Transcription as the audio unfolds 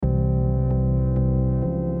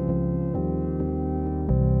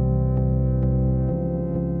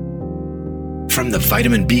From the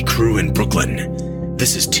Vitamin B crew in Brooklyn,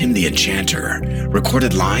 this is Tim the Enchanter,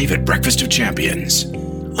 recorded live at Breakfast of Champions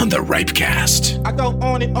on the Ripecast. I go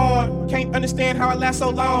on and on, can't understand how I last so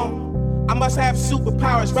long. I must have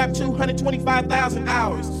superpowers, rap 225,000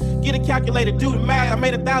 hours. Get a calculator, do the math. I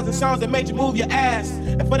made 1,000 songs that made you move your ass.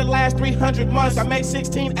 And for the last 300 months, I made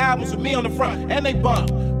 16 albums with me on the front, and they bump.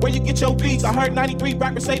 Where you get your beats? I heard 93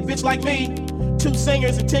 rappers say bitch like me. 2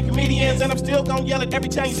 singers and 10 comedians, and I'm still gonna yell it every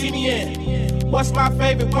time you see me in. What's my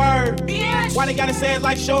favorite word? Bitch. Why they gotta say it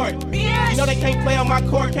like short? Bitch. You know they can't play on my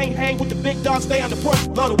court, can't hang with the big dogs, stay on the porch.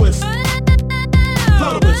 Blow the whistle.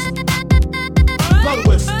 Blow the whistle. Blow the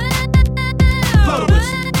whistle. Blow the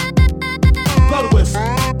whistle. Blow the whistle.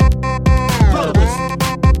 Blow the whistle.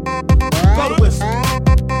 Blow the whistle.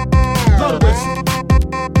 Blow the whistle.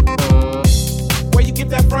 Where you get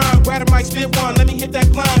that from? Grab the mic, spit one. Let me hit that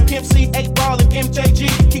climb. Pimp C, 8 ball, and MJG.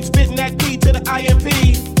 Keep spitting that P to the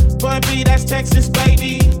IMP. Bun B, that's Texas,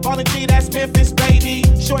 baby. Ballin' G, that's Memphis, baby.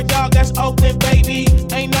 Short dog, that's Oakland, baby.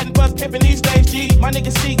 Ain't nothing but pimpin' these days, G. My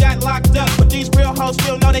nigga C got locked up, but these real hoes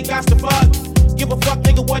still know they got to fuck. Give a fuck,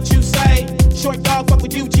 nigga, what you say. Short dog, fuck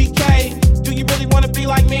with UGK. Do you really wanna be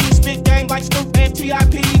like me? Spit gang like Snoop and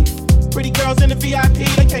T.I.P. Pretty girls in the VIP,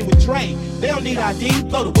 they came with Dre. They don't need ID.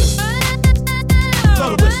 Blow the whistle.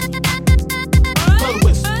 Blow the whistle. Blow the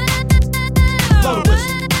whistle. Blow the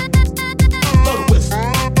whistle. Blow the whistle.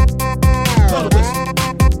 Blow the whistle.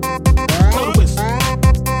 Blow the whistle.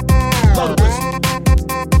 Blow the whistle.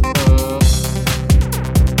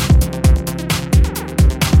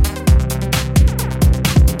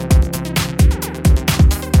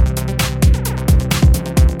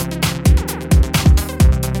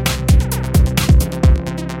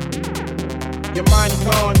 Your mind is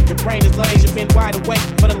gone, your brain is lazy. You've been wide awake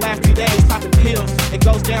for the last few days, popping pills. It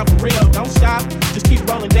goes down for real. Don't stop, just keep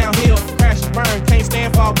rolling downhill. Crash and burn, can't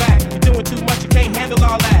stand, fall back. You're doing too much, you can't handle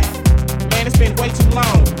all that. Man, it's been way too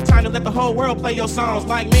long. Time to let the whole world play your songs.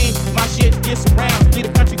 Like me, my shit gets around. Leave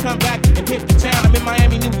the country, come back and hit the town. I'm in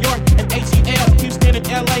Miami, New York, and ATL. Houston and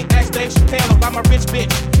LA, ask Dave Chappelle about my rich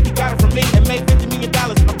bitch. He got it from me and made $50 million.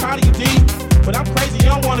 I'm proud of you, D. But I'm crazy, you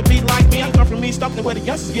don't wanna be like me. I come from me, stopping where the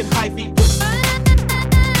youngsters get high feet.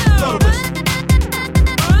 Blow the whistle.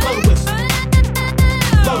 Blow the whistle.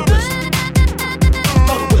 Blow the whistle.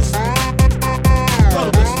 Blow the whistle. Blow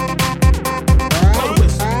the whistle. Blow the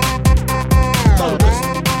whistle. Blow the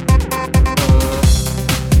whistle.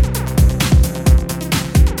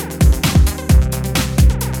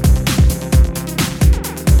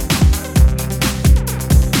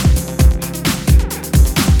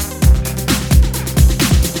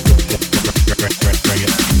 Bring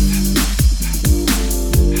it.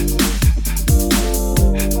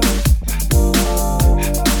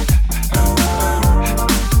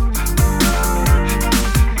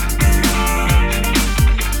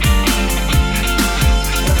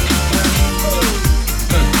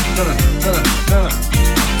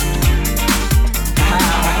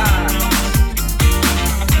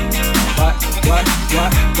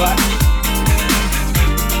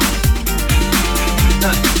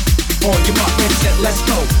 On your mark, ready, set, let's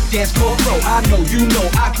go. Dance floor pro, I know, you know,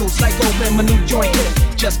 I go psycho when my new joint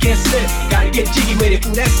hit. Just can't sit, gotta get jiggy with it.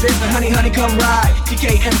 Ooh, that's it, and honey, come ride.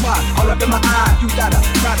 DKNY, all up in my eye. You got a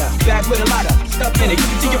Prada, bag with a lot of stuff in it. Give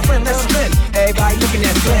it to your friend, let's spin. Everybody looking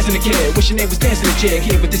at, glancing the kid. Wishing they was dancing the jig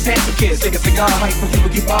here with this handsome kid. Take a cigar, might from people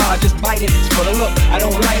keep on, just bite it. It's for the look, I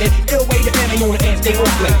don't like it. Ill way to end, I on the end, stay on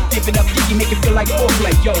play. Give it up, jiggy, make it feel like a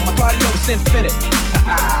foreplay. Yo, my cardio is infinite.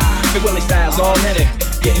 Big Willie style's all in it.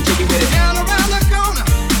 Getting jiggy with it. Down around the corner,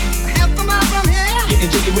 half a mile from here. Getting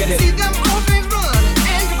jiggy with it. See them old things running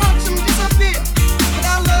and you watch them disappear.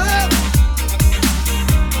 Without love,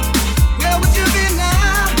 where would you be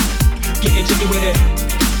now? Getting jiggy with it.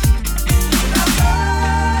 Without love.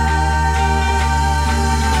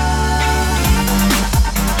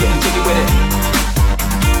 Getting jiggy with it.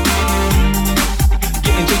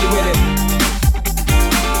 Getting jiggy with it.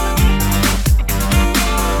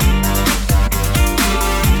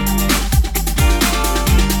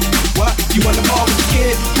 You on the ball with the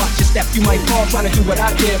kid? Watch your step, you might fall trying to do what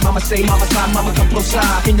I did. Mama say, mama side, mama come close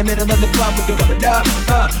side. In the middle of the club with the rubber dub.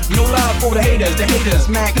 No love for the haters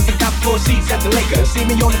mad cause I got 4 seats at the Lakers. See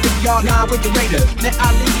me on the 50-yard line with the Raiders. Then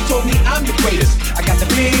Ali told me I'm the greatest. I got the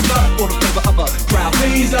fever for the flavor of a crowd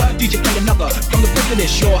pleaser. DJ play another from the president,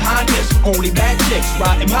 your highness. Only bad chicks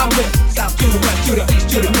riding my whip. South to the west, to the east,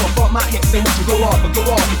 to the north. All my hits and watch them go off and go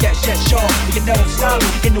off. You get shit sharp, you get that style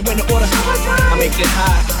in the winter order. I make it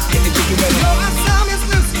high, get the jiggy with it. Your song is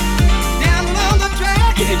loose, down along the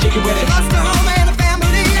track. Get jiggy with it. Lost the home and the family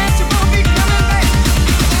and she won't be coming back.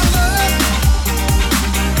 Without love,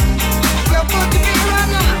 where would you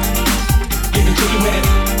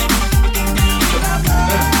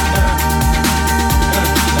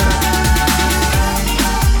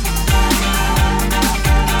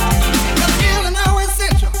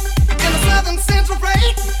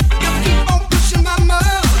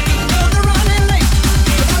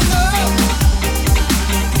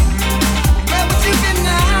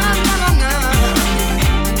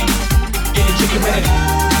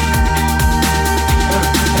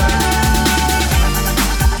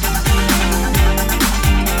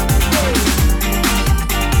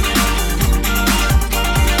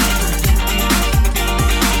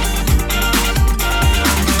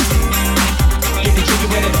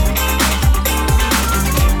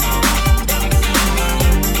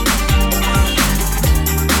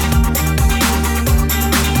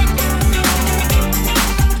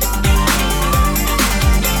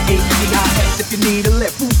you need a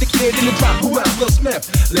lift. Who's the kid in the drop? Who else? Will Smith.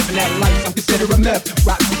 Living that life, I'm considered a myth.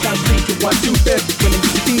 Rock from South Street to 125th. When you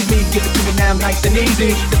see me, give it to me now nice and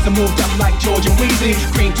easy. Since I moved up like George and Weezy,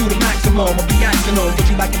 cream to the maximum, I'll be axing on. Would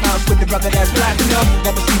you like to bounce with the brother that's black enough?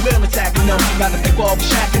 Never see Will attacking them. Rather play ball with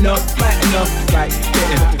shacking up, flatting up. Right,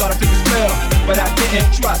 didn't. Thought I took a spell, but I didn't.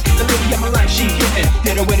 Trust the lady of my life, she hitting.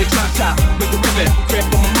 Hit her with a drop top, with the ribbon. Crib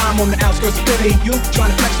for my mom on the outskirts of Philly. You trying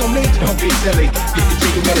to flex on me? Don't be silly. Get the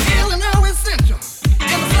jiggy with it. Illinois is central,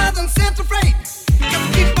 in the southern center freight. Got to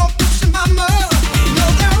keep on pushing my mother. You know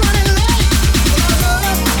they're running late. But I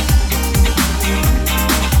love,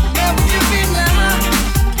 never give me now.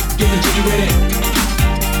 Get the jiggy with it.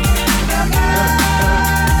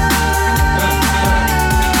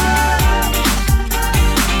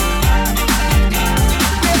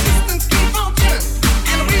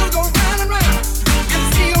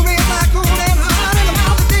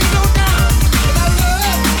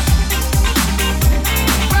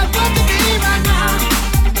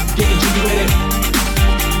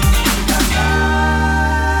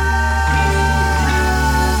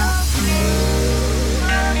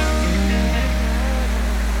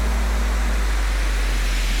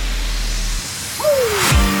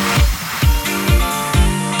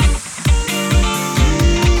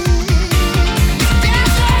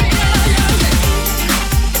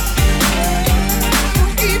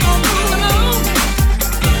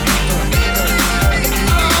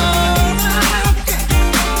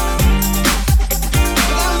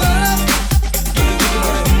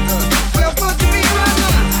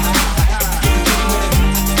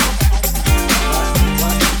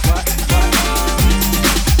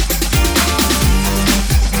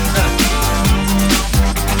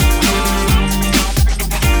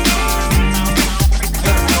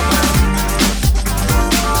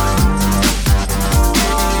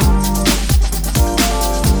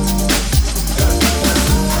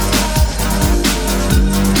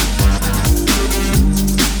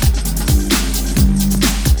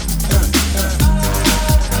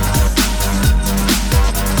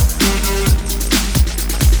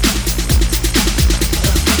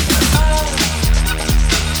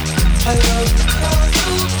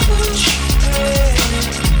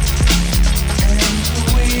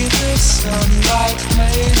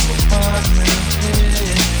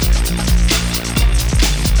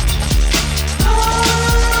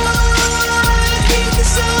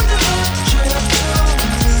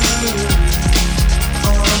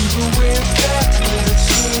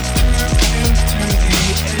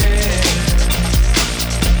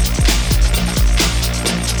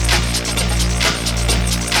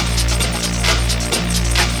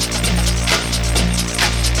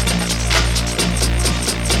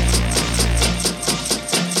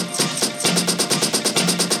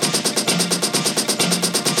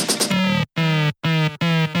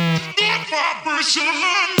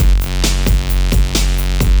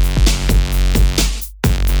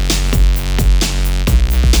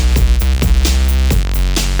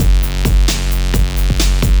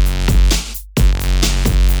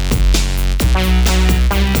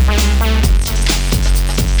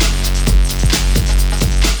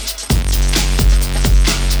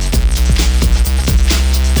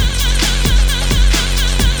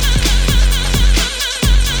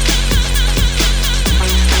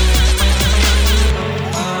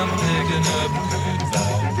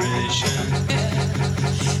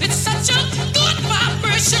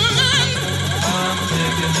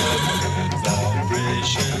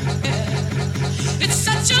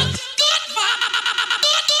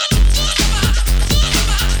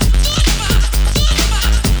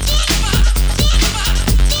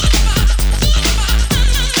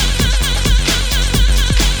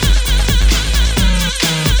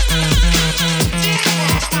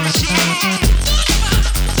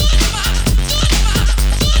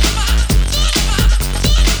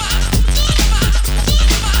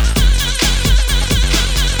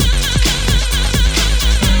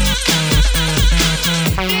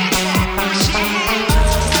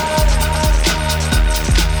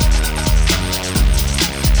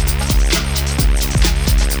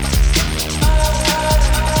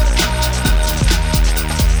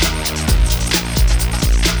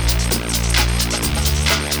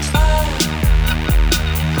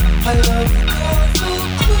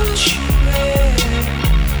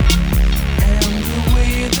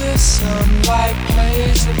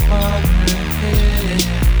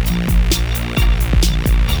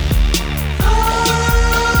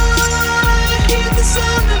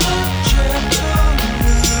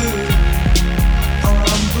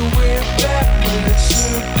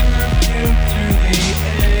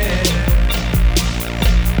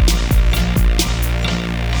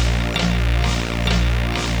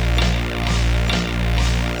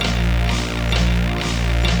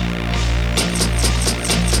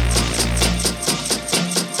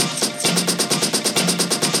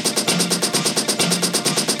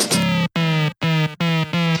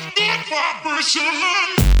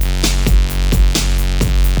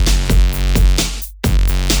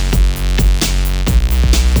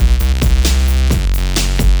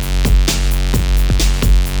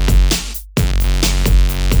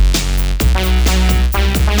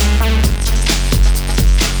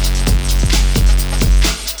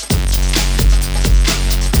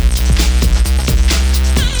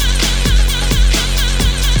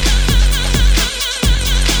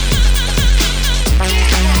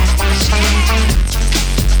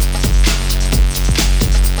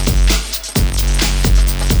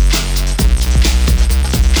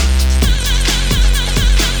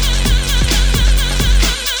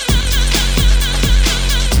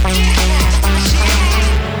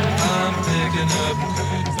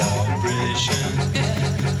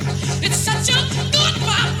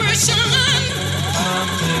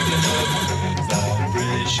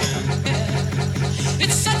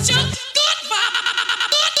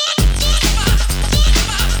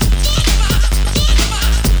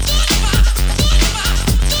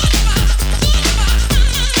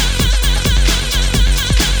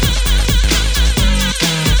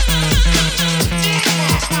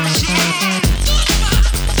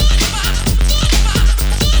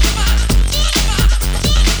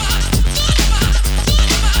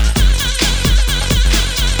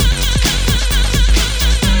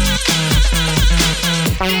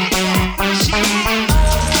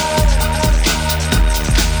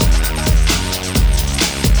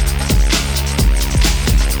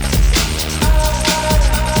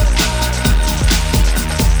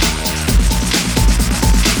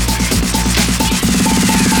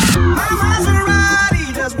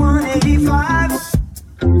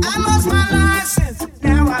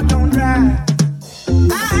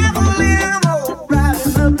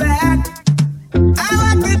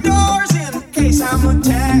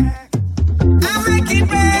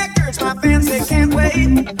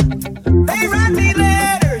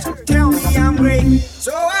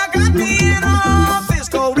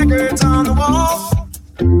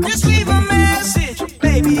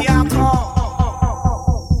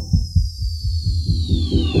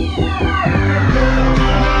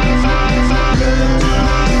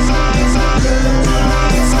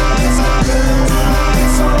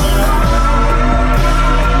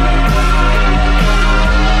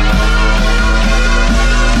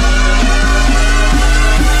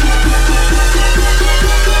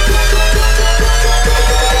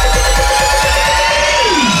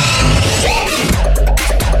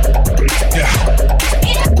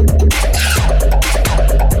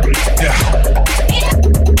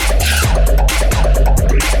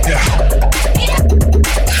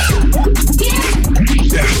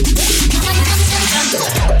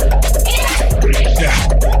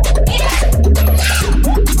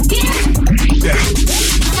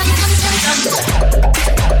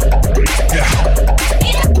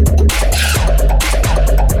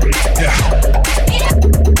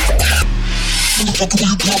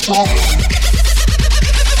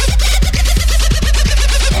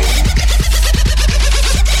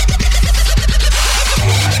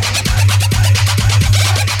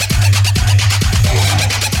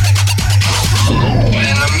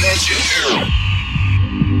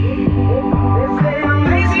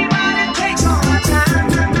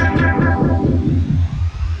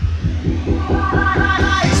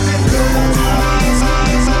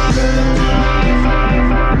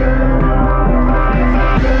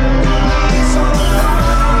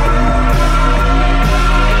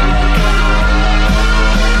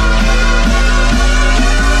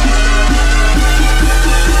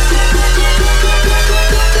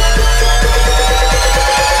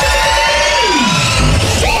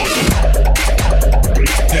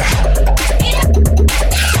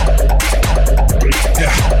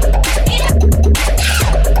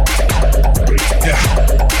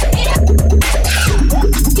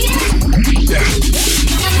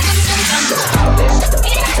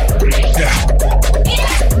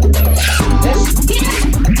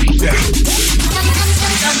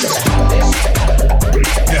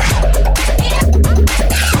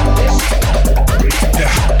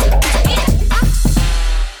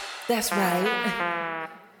 That's right.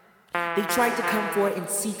 They try to come forward and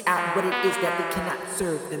seek out what it is that they cannot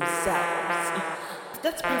serve themselves.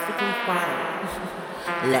 That's perfectly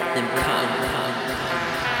fine. Let them come.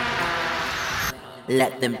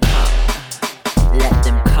 Let them come. Let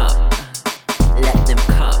them come. Let them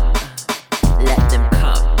come. Let them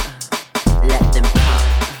come. Let them come. Let them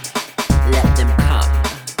come. Let them come.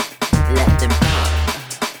 Let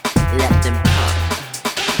them come.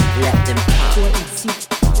 Let them come. For and seek.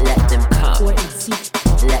 Let them come. For and seek.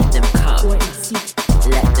 Let them come. For and seek.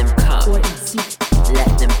 Let them come. For and seek.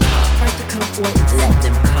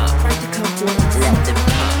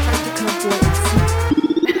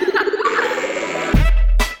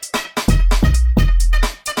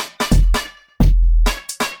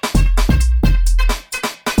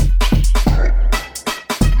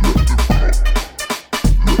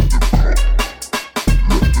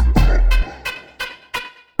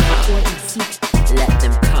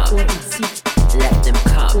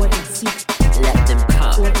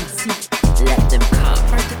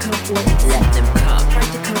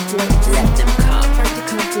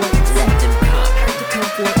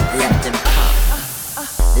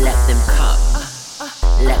 them come.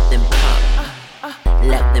 Let them come.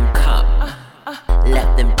 Let them come.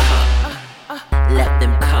 Let them come. Let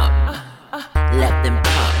them come. Let them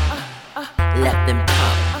come. Let them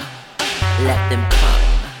come. Let them come.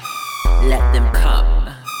 Let them come.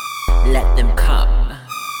 Let them come.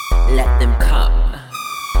 Let them come.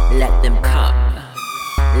 Let them come.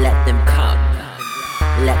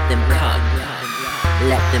 Let them come. Let them come.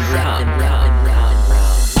 Let them come.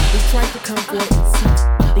 They tried to come for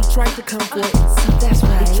it. They tried to come for it. That's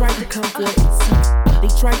right. They tried to come for it. They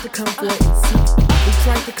tried to come for it. They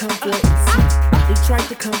tried to come for it. They tried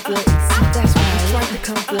to come for it. That's right. They tried to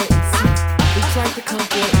come for it. They tried to come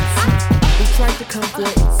for it. They tried to come for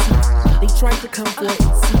it. They tried to come for it.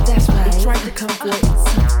 That's right. They tried to come for it.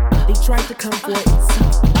 They tried to come for it.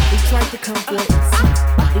 They tried to come for it.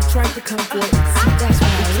 They tried to come for it. That's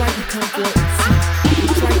right. They tried to come for it. They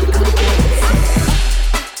tried to come for it.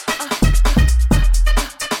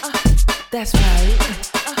 That's right.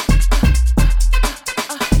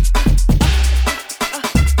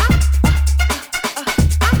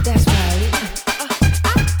 That's right. That's right.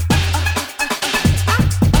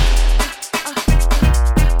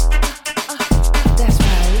 That's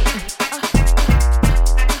right.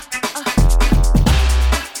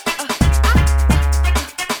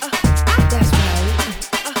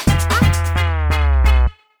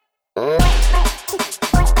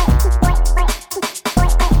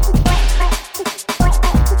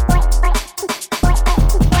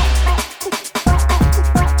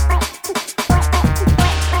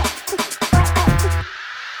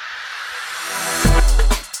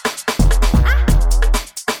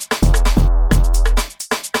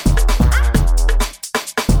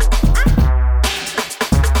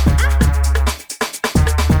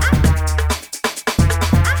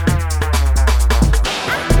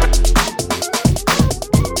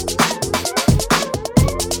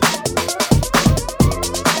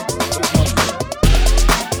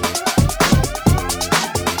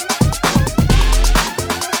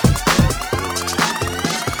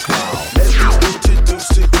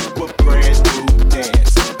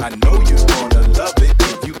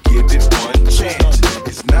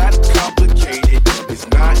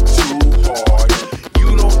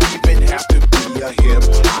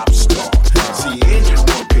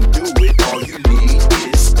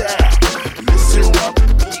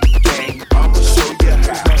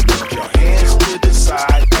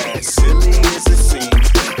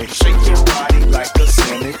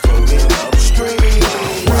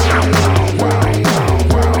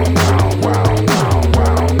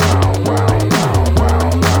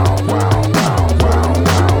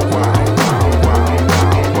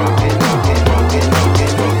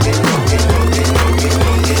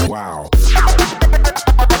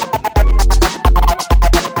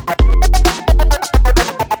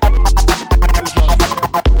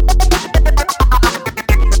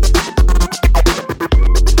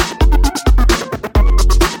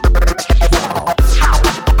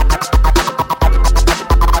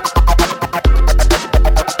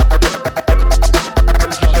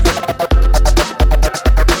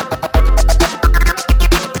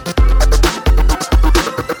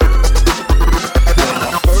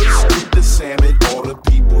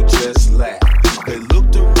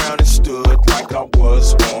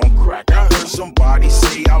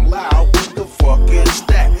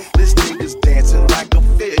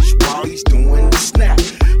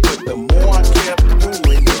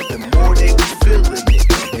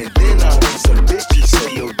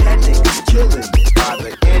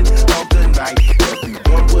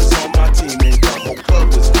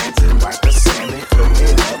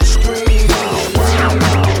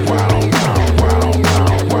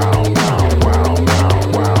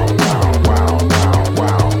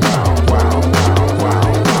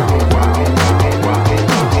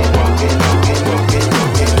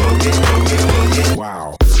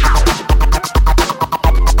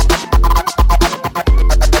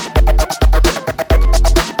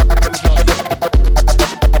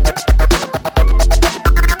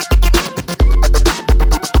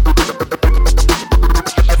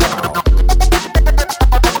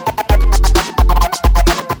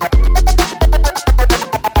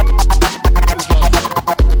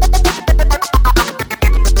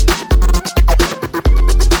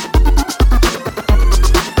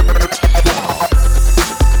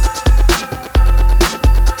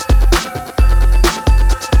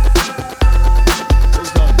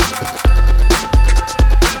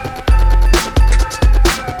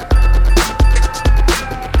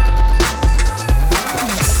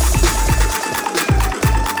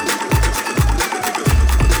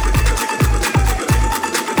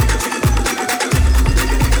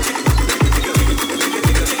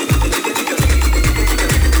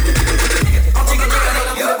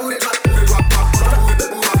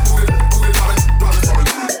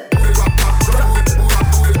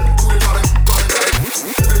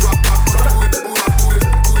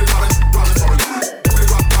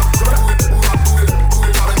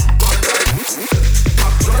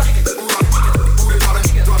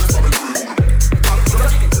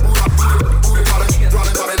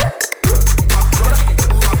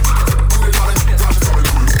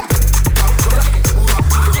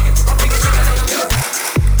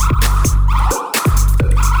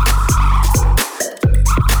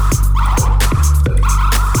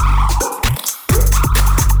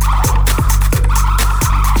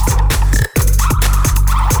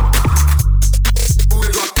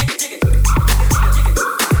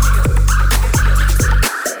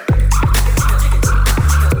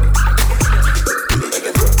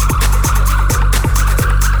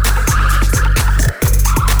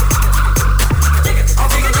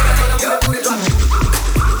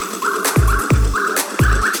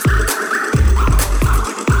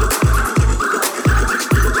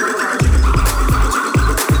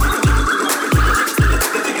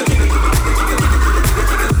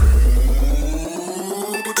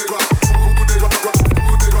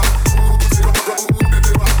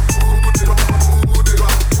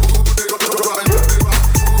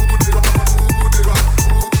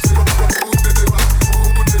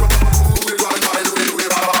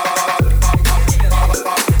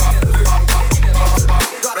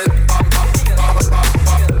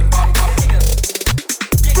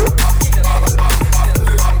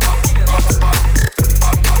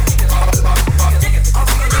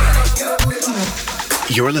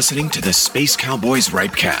 You're listening to the Space Cowboys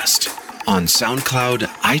Ripecast on SoundCloud,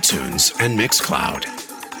 iTunes, and Mixcloud.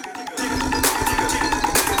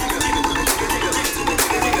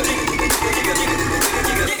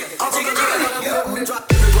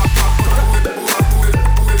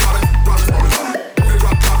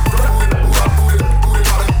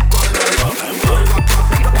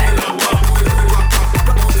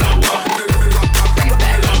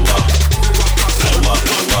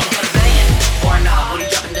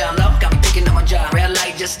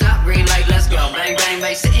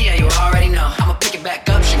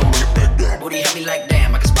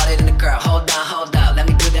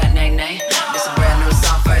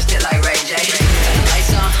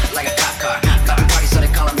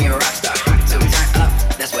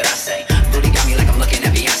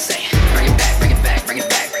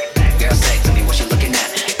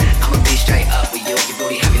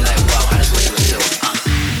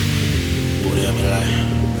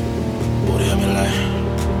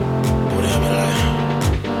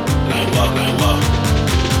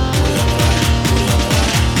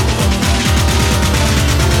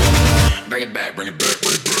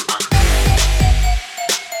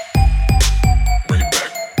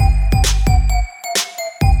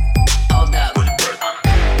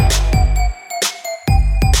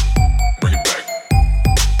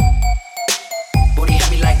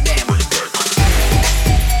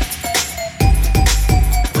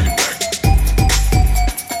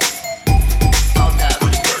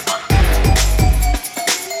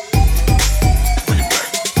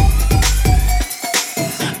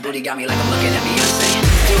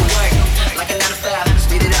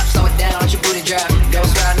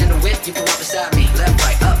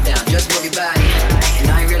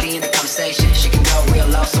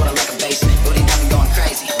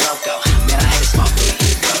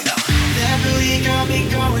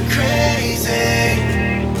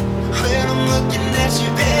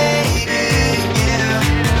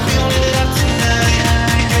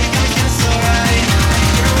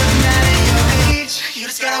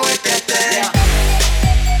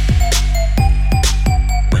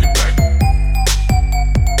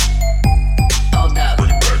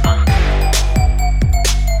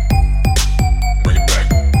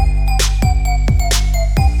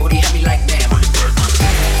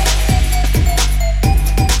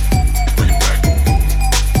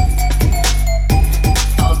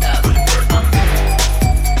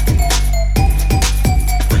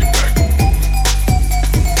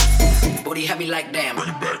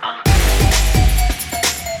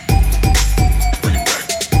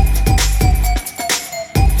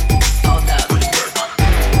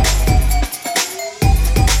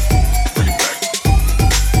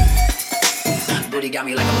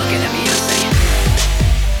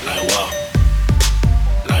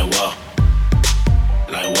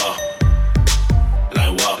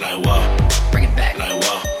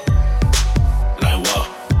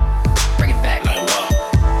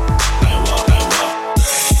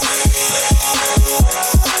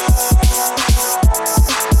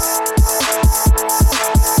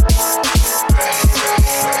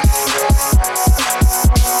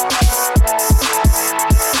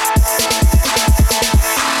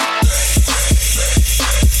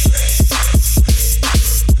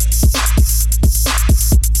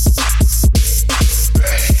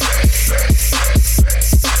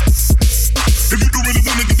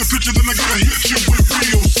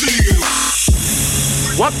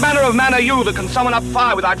 What manner of man are you that can summon up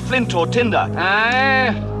fire without flint or tinder? I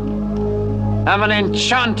am an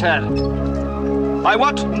enchanter. By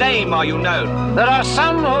what name are you known? There are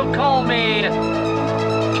some who call me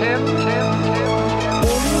Tim.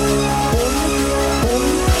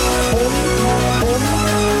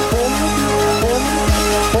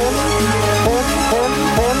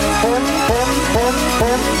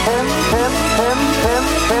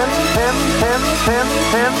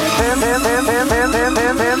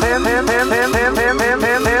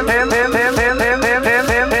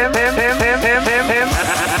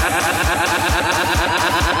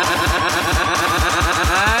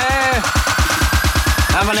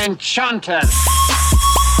 I'm an enchanter.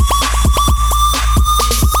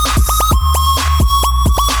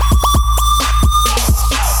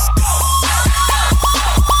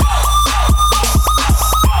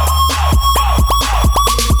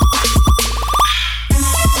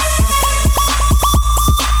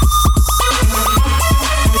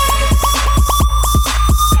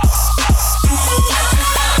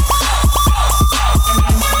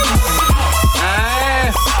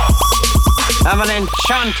 I'm an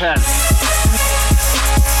enchanter.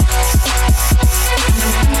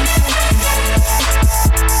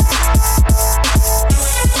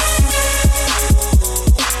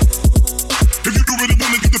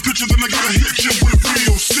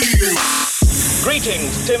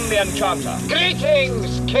 Tim the Enchanter.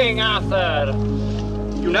 Greetings, King Arthur.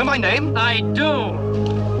 You know my name? I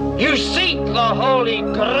do. You seek the Holy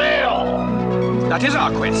Grail. That is our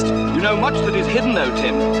quest. You know much that is hidden, though,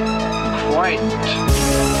 Tim. Quite.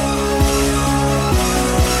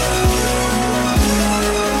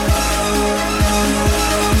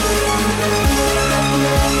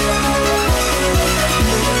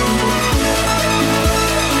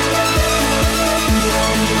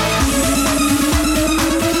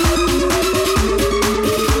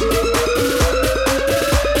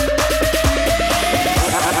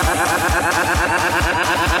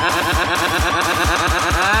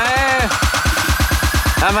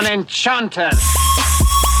 I'm an enchanter.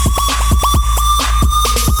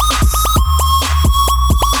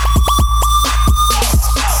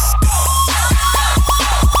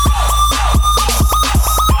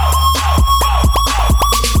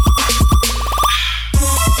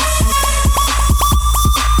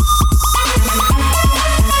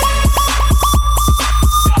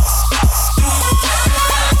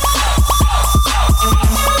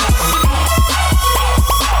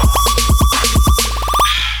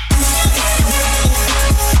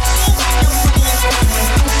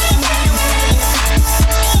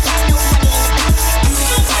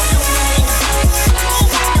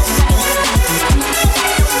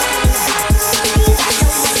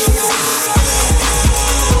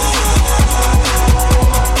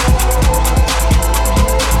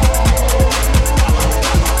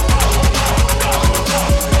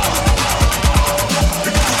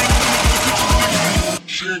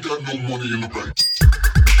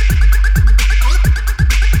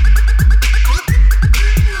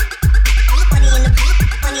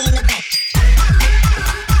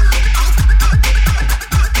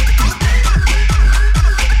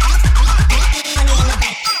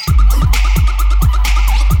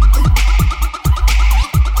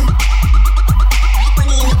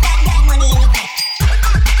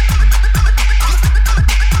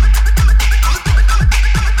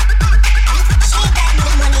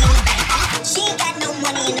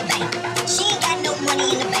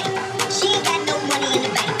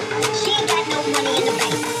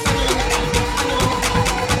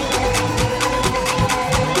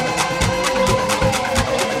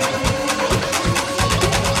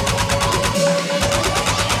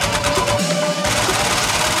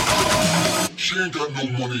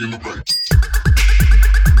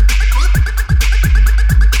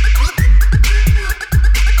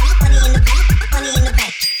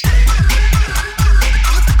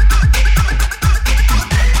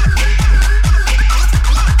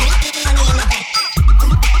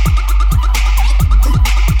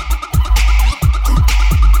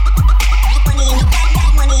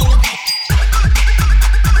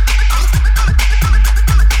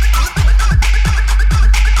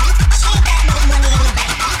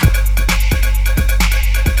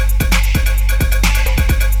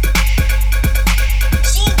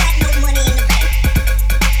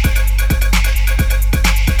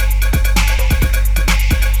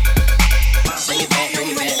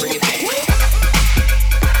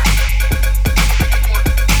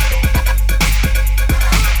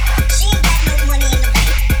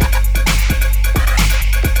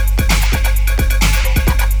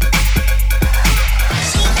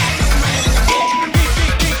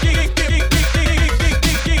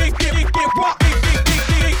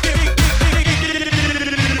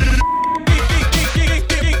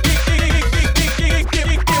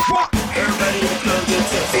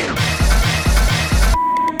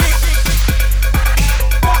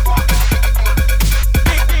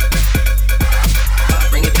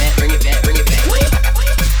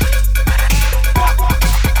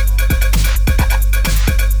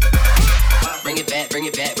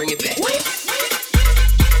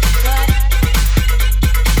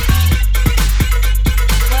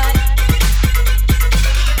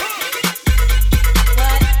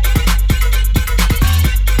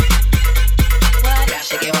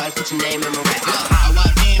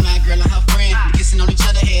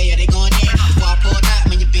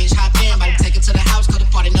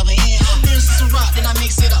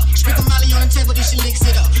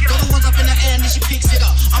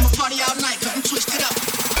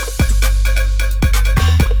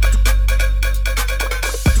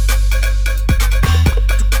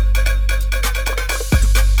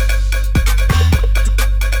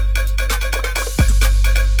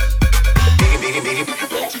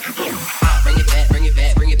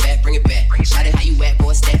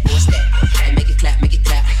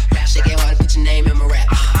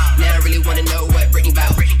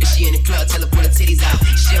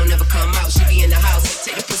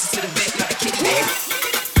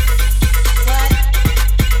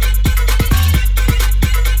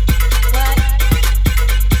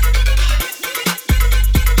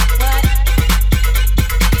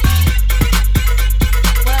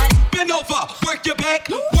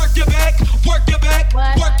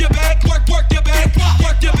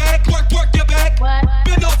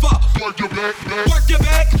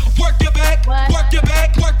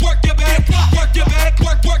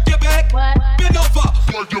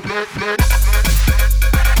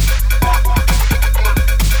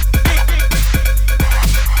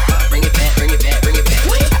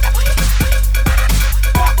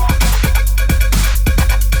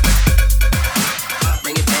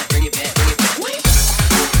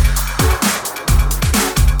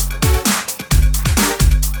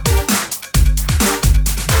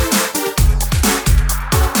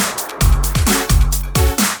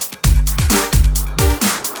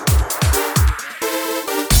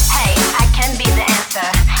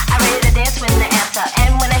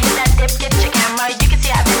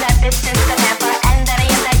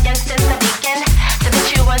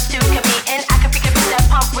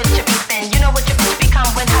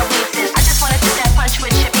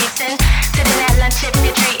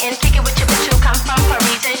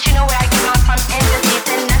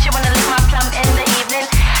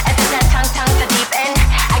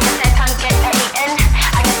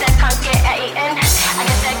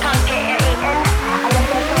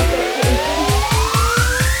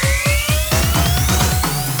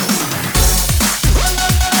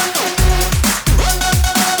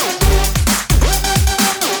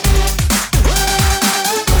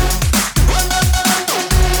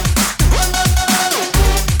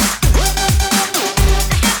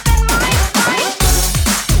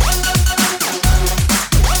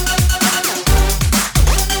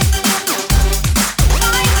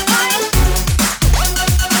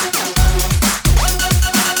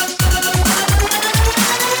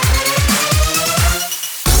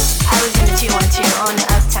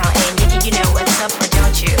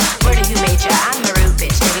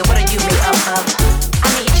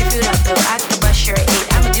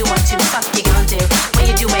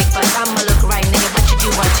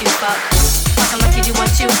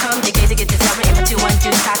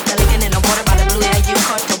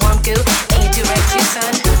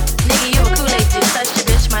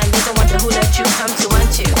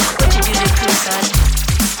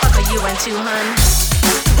 to, hun?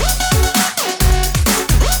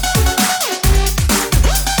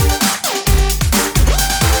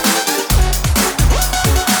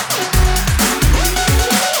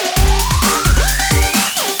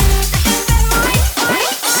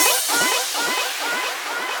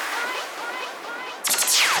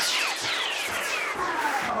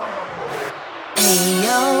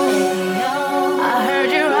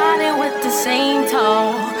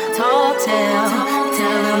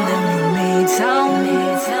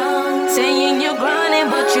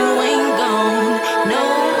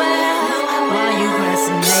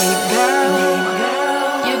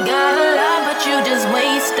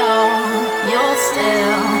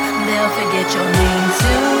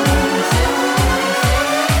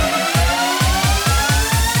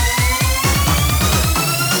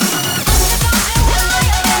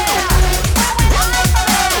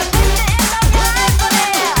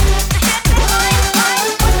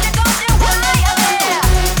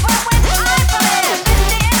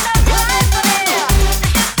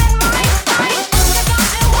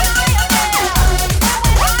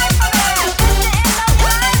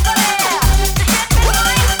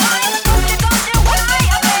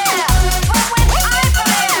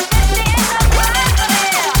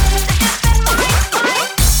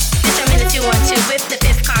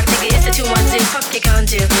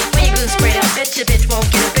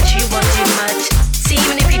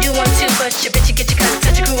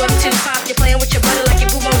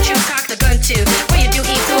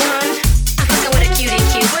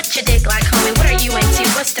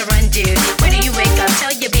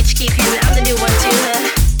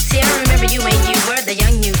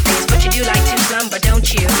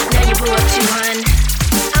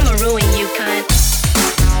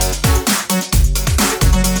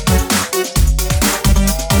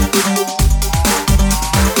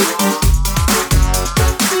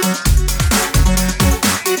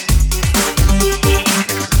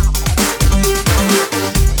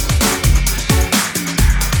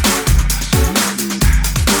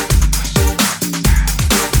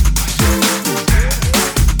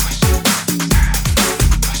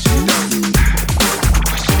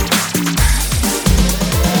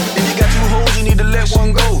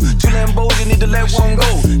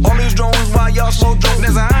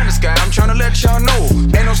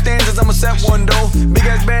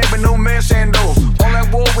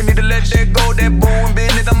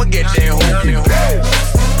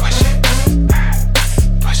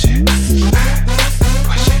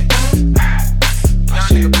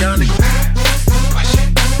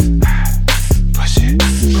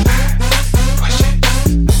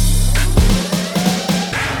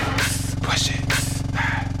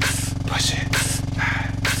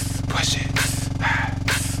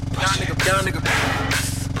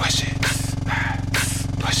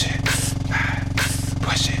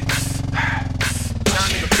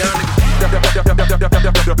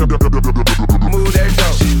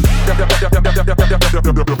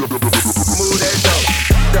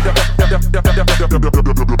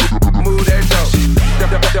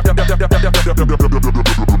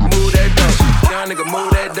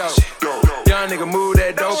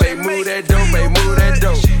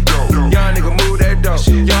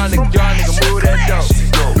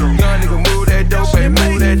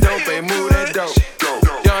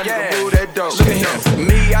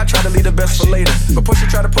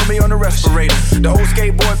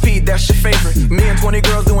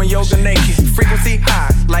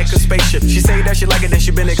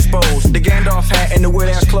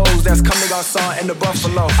 And the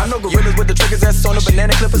buffalo. I know gorillas with the triggers that's on the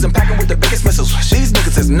banana clippers and packing with the biggest missiles. These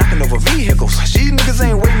niggas is knocking over vehicles. These niggas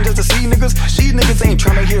ain't waiting just to see niggas. These niggas ain't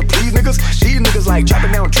trying to hear please niggas. These niggas like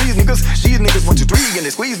chopping down trees niggas. These niggas 1, 2, 3 and they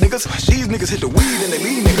squeeze niggas. These niggas hit the weed and they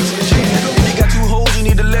leave niggas. Shit, nigga, you got 2 hoes, you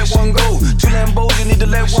need to let one go. 2 Lambos, you need to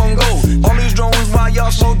let one go. All these drones while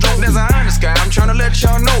y'all smoke dope. There's an eye in the sky, I'm trying to let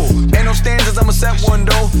y'all know. Ain't no standards, I'ma set one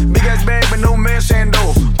though. Big ass bag but no man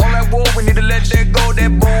sando. All that war, we need to let that go.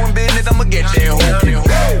 That born business, I'ma get that hoe.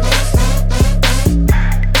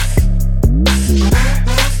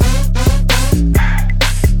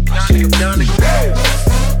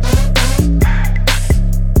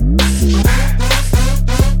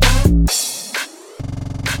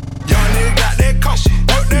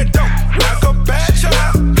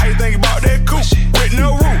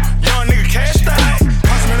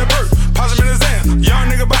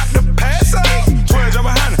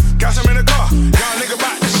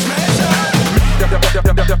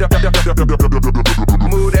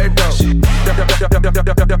 Move that dope.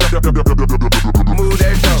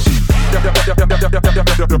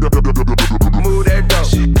 Move that dope. Move that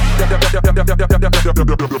dope.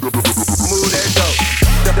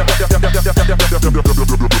 Move that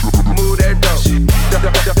dough. Move that dough.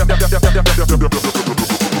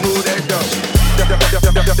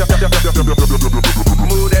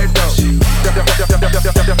 Move that dough.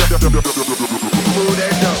 Move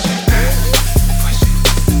that dough.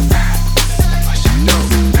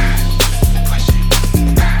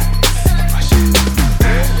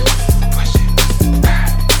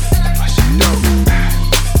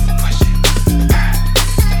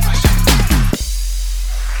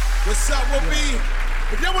 What's up, Will B?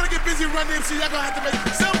 If y'all want to get busy running MC, y'all gonna have to make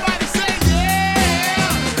somebody say yeah.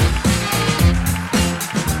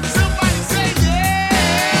 Somebody say yeah.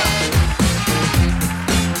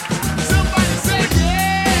 Somebody say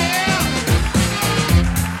yeah.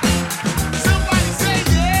 Somebody say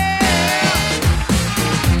yeah.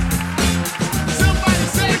 Somebody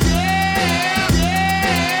say yeah.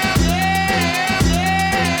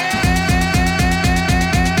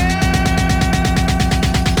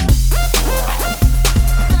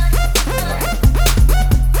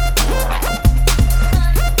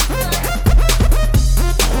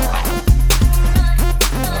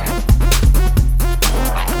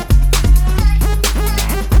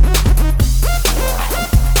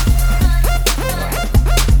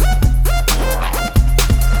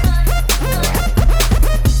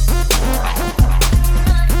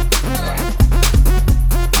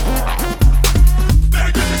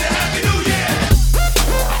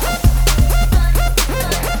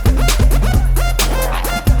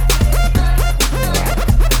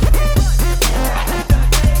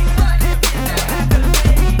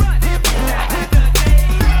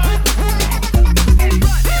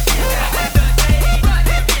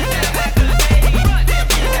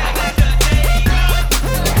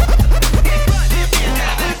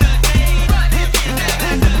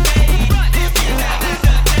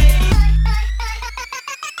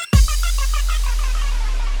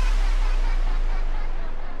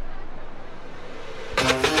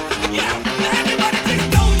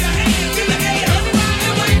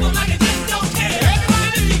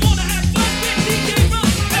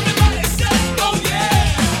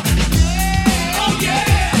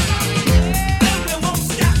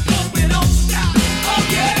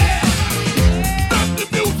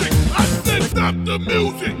 The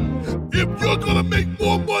music. If you're gonna make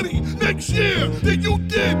more money next year than you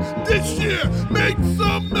did this year, make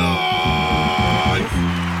some noise.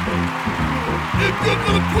 If you're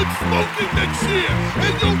gonna quit smoking next year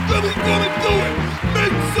and you're really gonna do it,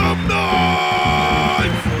 make some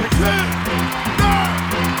noise. 10, 9,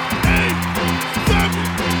 8, 7,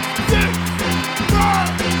 6,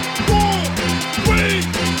 5, 4, 3,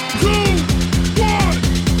 2, 1.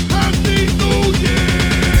 Happy New Year!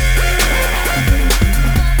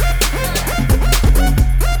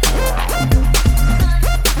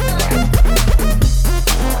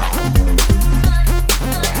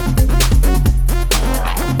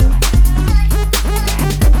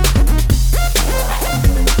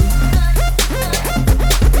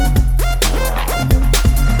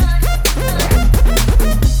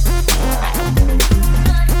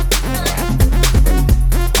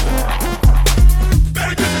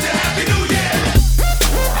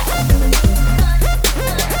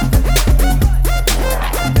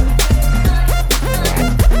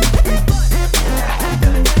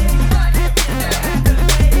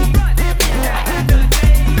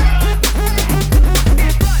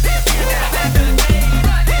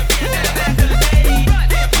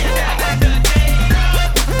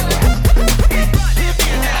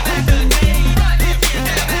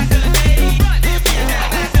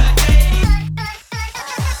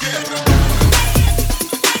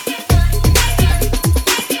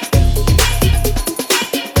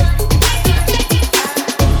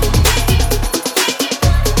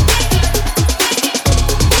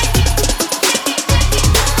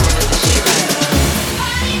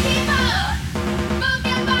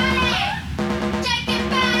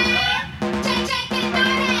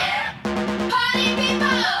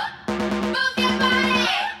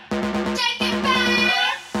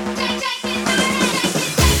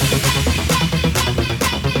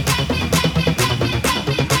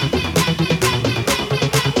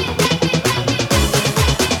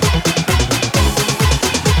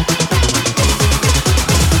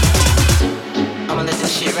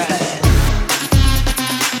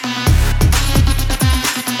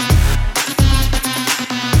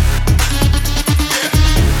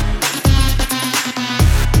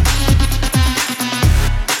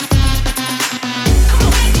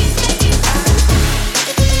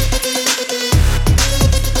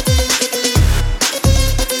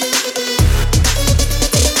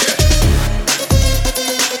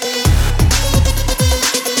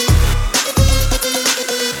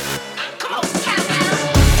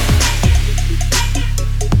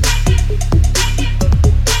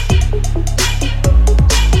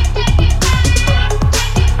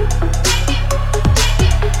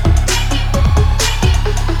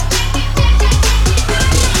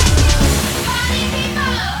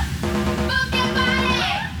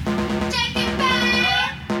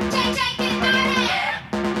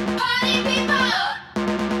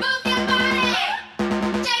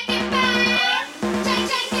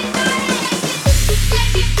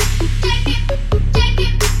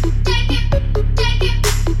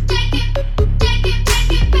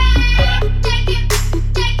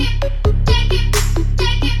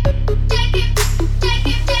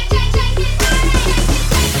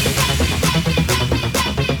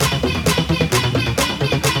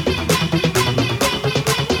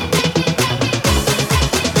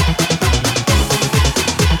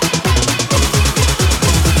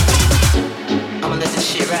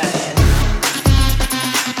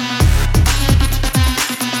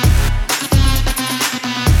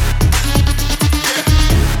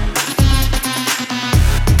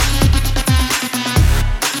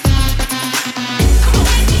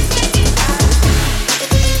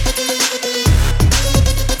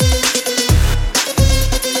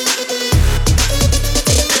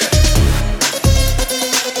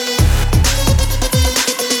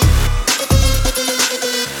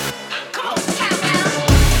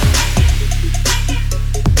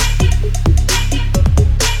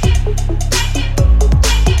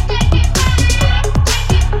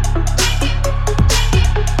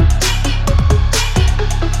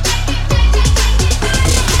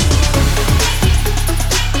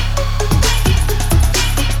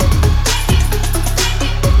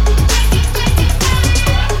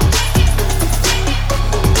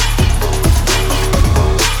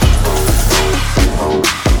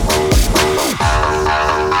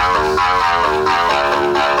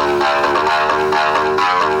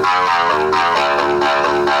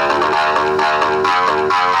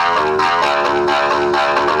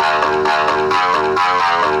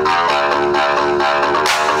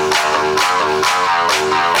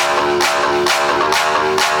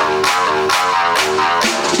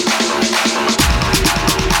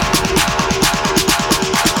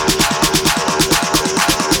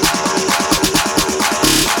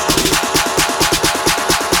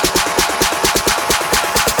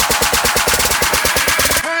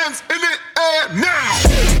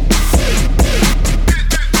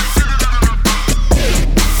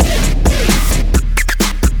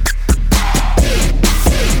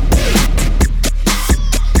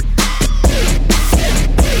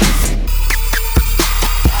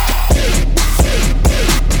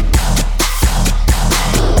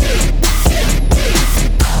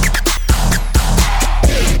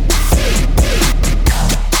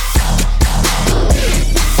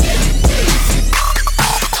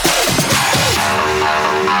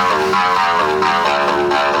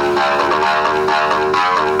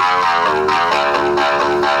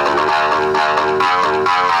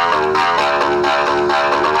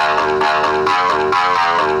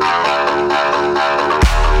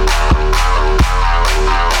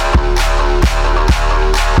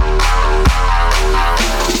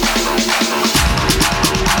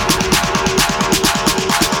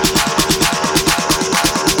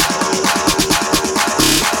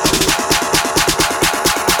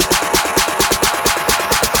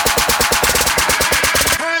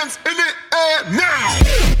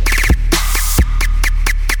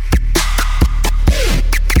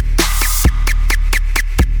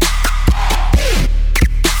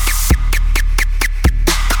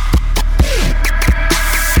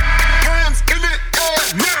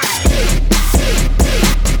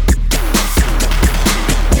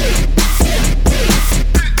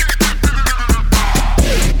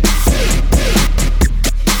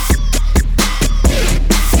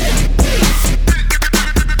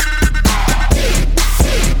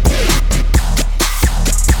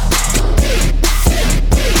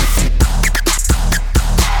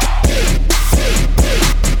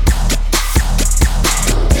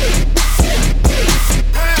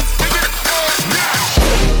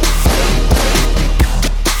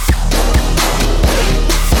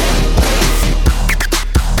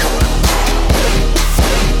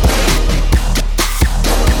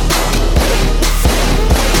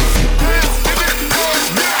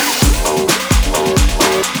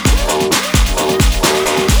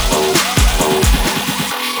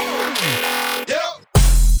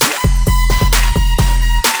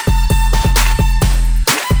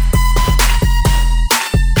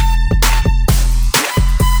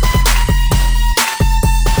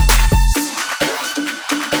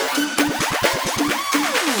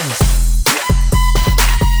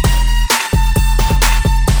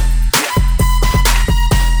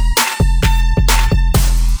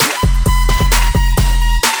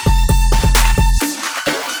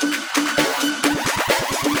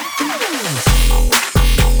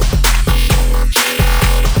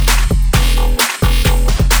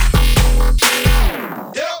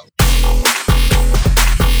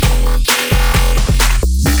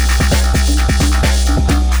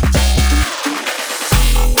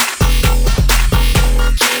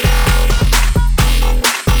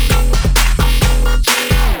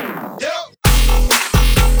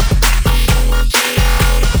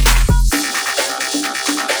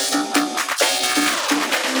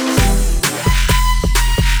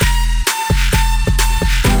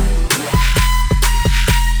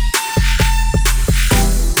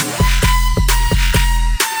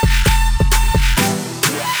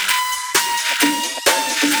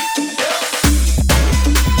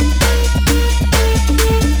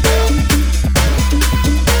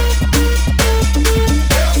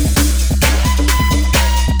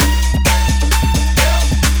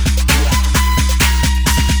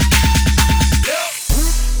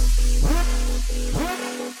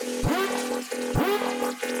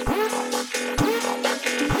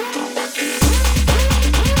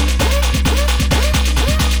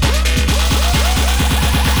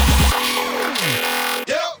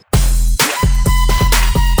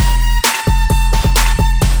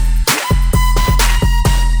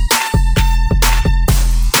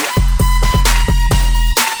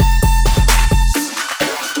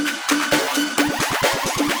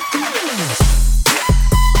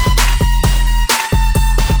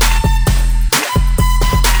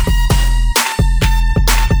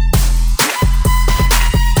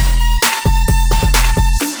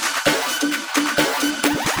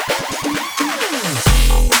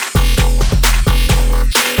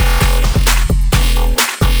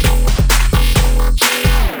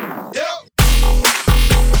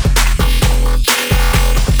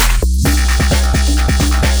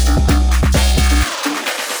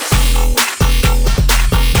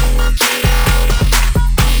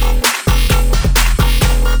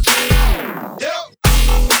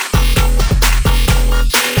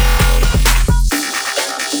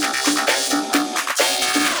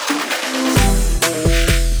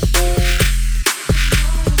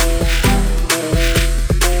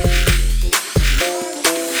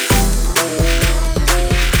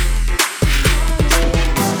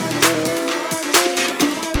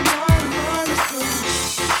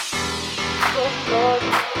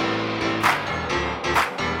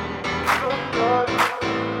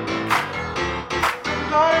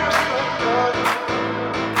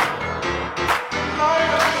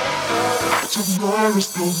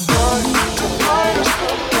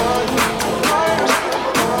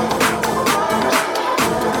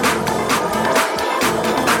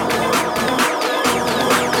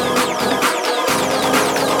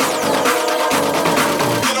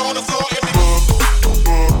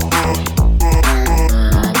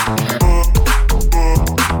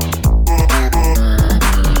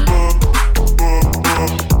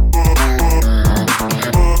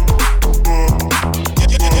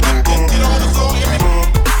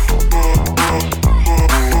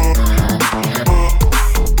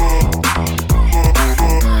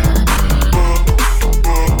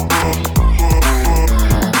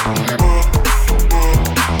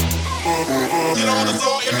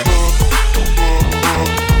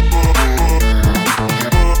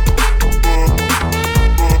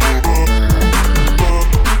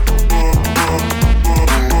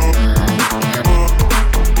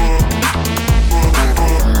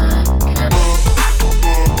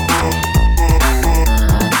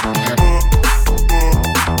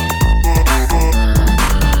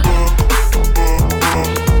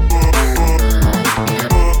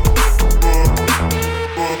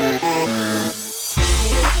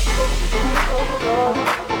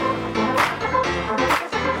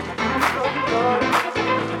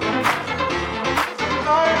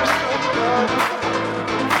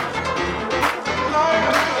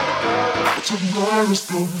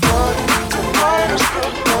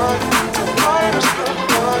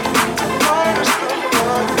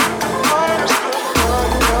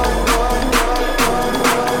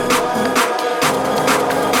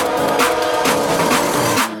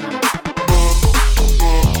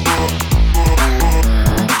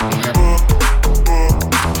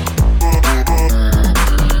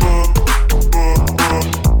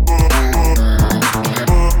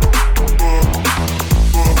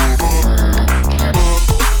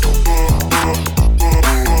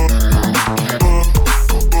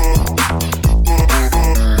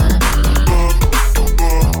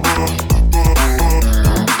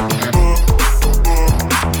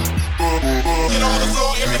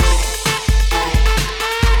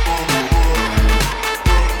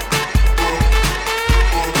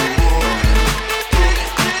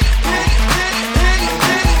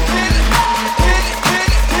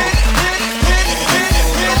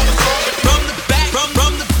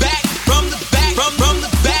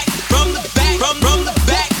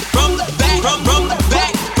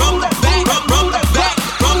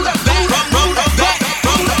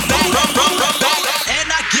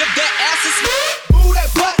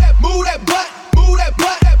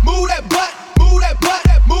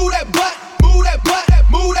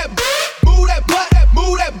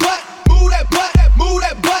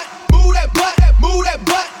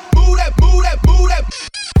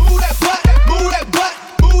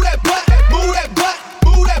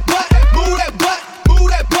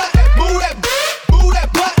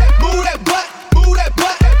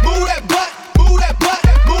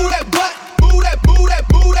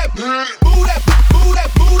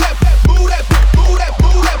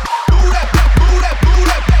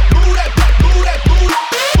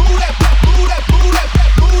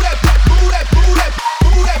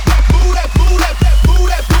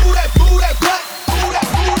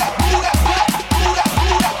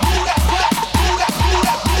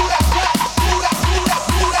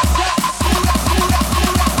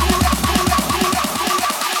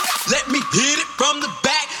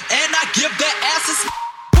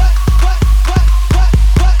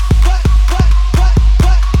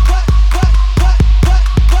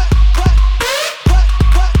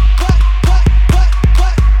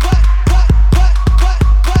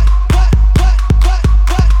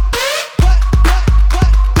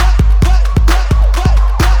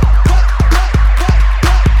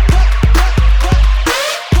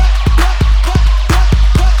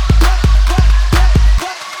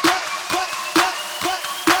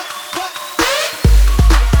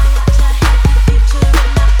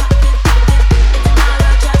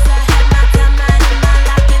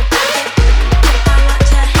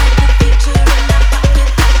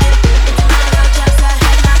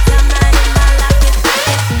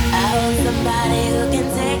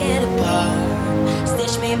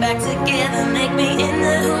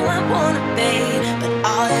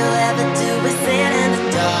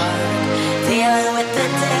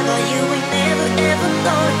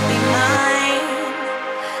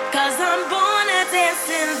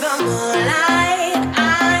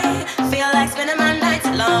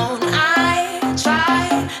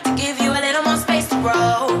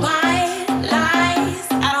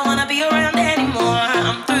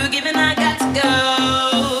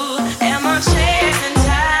 Am I chasing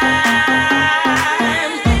time?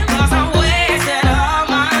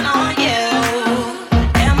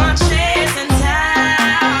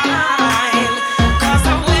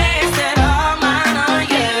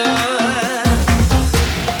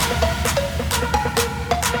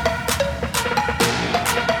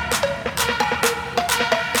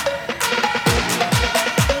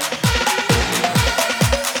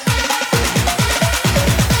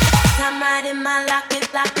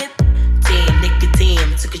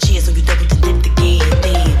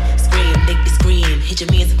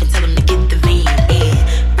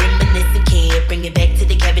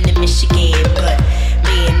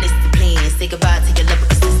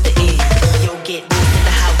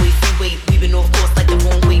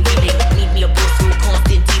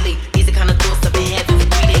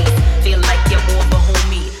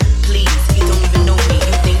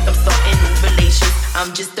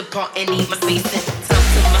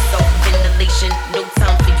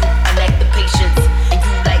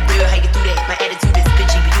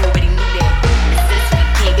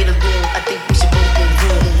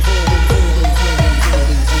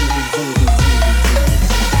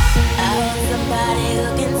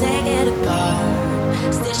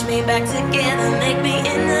 back together, make me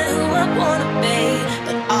into who I wanna be.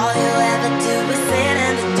 But all you ever do is sit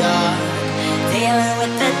in the dark, dealing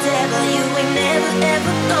with the devil. You ain't never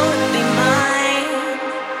ever gonna be mine.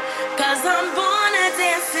 'Cause I'm born to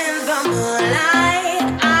dance in the moonlight.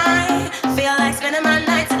 I feel like spending my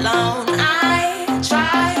nights alone. I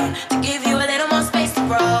try to give you a little more space to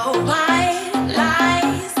grow. White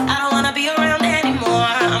lies, I don't wanna be around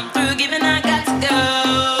anymore. I'm through giving, I got to go.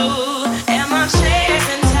 Am I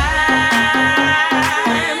chasing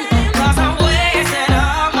time? 'Cause I wasted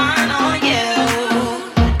all mine on you.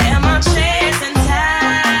 Am I chasing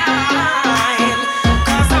time?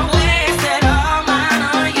 'Cause I wasted all mine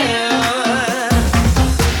on you.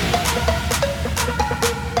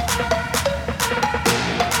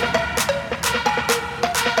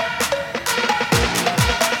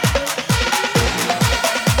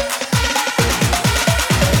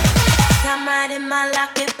 Come right in my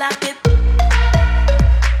locket, locket.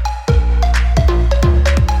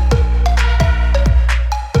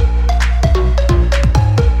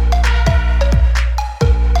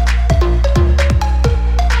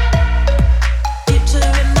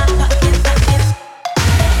 Future in my pocket, pocket.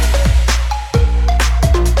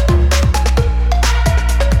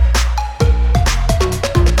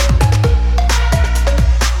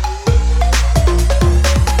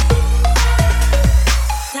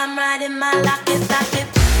 Come right in my locket, locket.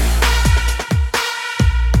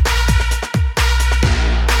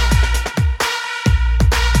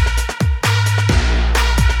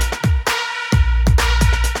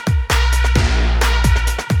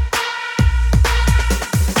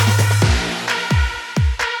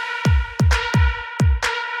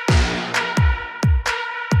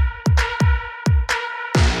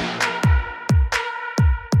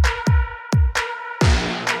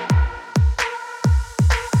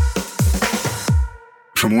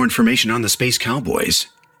 For more information on the Space Cowboys,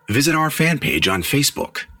 visit our fan page on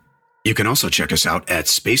Facebook. You can also check us out at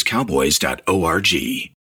spacecowboys.org.